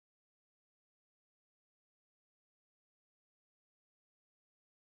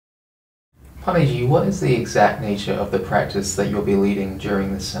Swamiji, what is the exact nature of the practice that you'll be leading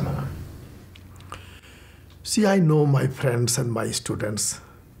during this seminar? See, I know my friends and my students,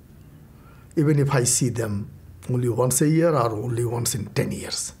 even if I see them only once a year or only once in 10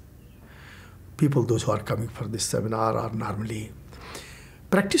 years. People, those who are coming for this seminar, are normally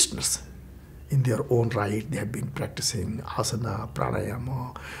practitioners in their own right. They have been practicing asana,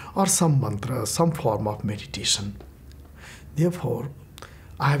 pranayama, or some mantra, some form of meditation. Therefore,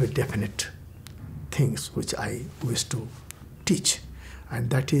 I have a definite things which I wish to teach, and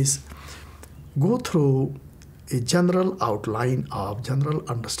that is go through a general outline of general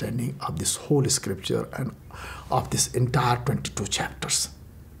understanding of this whole scripture and of this entire 22 chapters.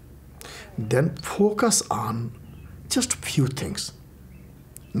 Then focus on just few things.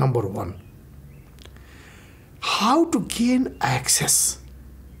 Number one, how to gain access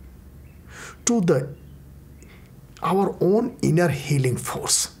to our own inner healing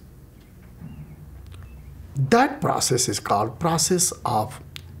force. That process is called process of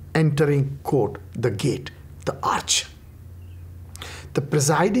entering, quote, the gate, the arch. The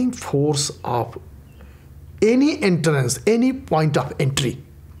presiding force of any entrance, any point of entry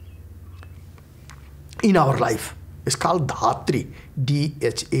in our life is called Dhatri,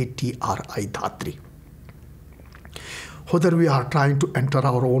 D-H-A-T-R-I, Dhatri. Whether we are trying to enter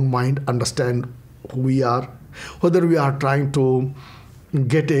our own mind, understand who we are, whether we are trying to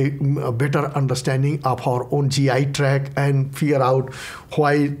get a better understanding of our own GI tract and figure out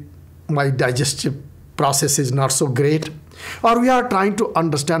why my digestive process is not so great, or we are trying to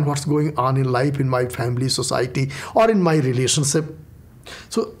understand what's going on in life, in my family, society, or in my relationship.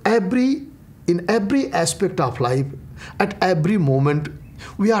 So in every aspect of life, at every moment,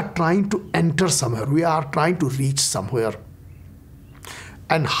 we are trying to enter somewhere. We are trying to reach somewhere.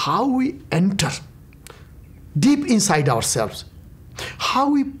 And how we enter deep inside ourselves, how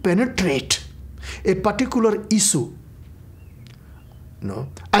we penetrate a particular issue,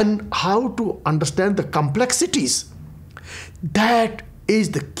 and how to understand the complexities, that is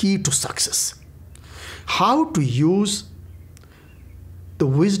the key to success. How to use the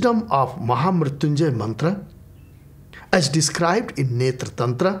wisdom of Mahamrityunjay mantra as described in Netra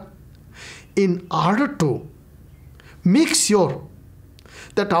Tantra in order to make sure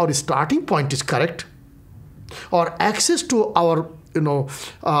that our starting point is correct, or access to our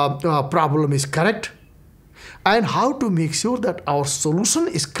problem is correct, and how to make sure that our solution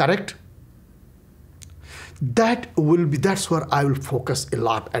is correct. That's where I will focus a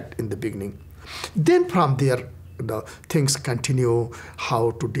lot at in the beginning. Then from there, the things continue,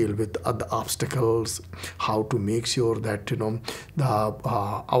 how to deal with the obstacles, how to make sure that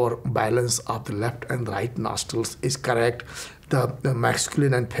our balance of the left and right nostrils is correct, the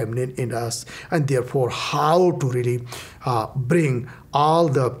masculine and feminine in us, and therefore how to really bring all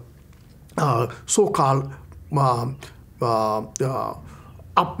the so-called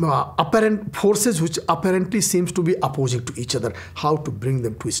apparent forces which apparently seems to be opposing to each other, how to bring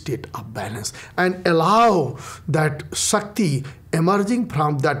them to a state of balance and allow that Shakti emerging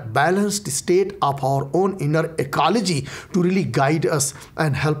from that balanced state of our own inner ecology to really guide us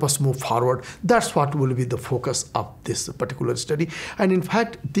and help us move forward. That's what will be the focus of this particular study. And in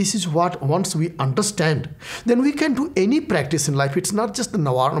fact, this is what once we understand, then we can do any practice in life. It's not just the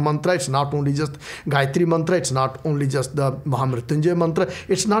Navarna mantra, it's not only just Gayatri mantra, it's not only just the Mahamrityunjay mantra,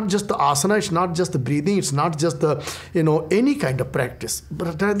 it's not just the asana, it's not just the breathing, it's not just the any kind of practice,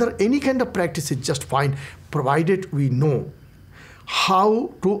 but rather any kind of practice is just fine, provided we know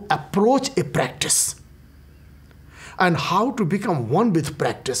how to approach a practice and how to become one with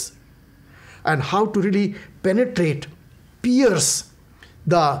practice and how to really penetrate, pierce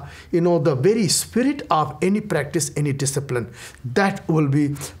the very spirit of any practice, any discipline. That will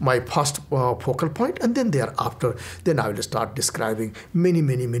be my first focal point, and then thereafter, then I will start describing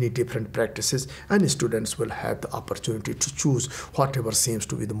many different practices, and students will have the opportunity to choose whatever seems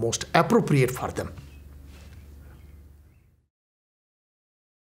to be the most appropriate for them.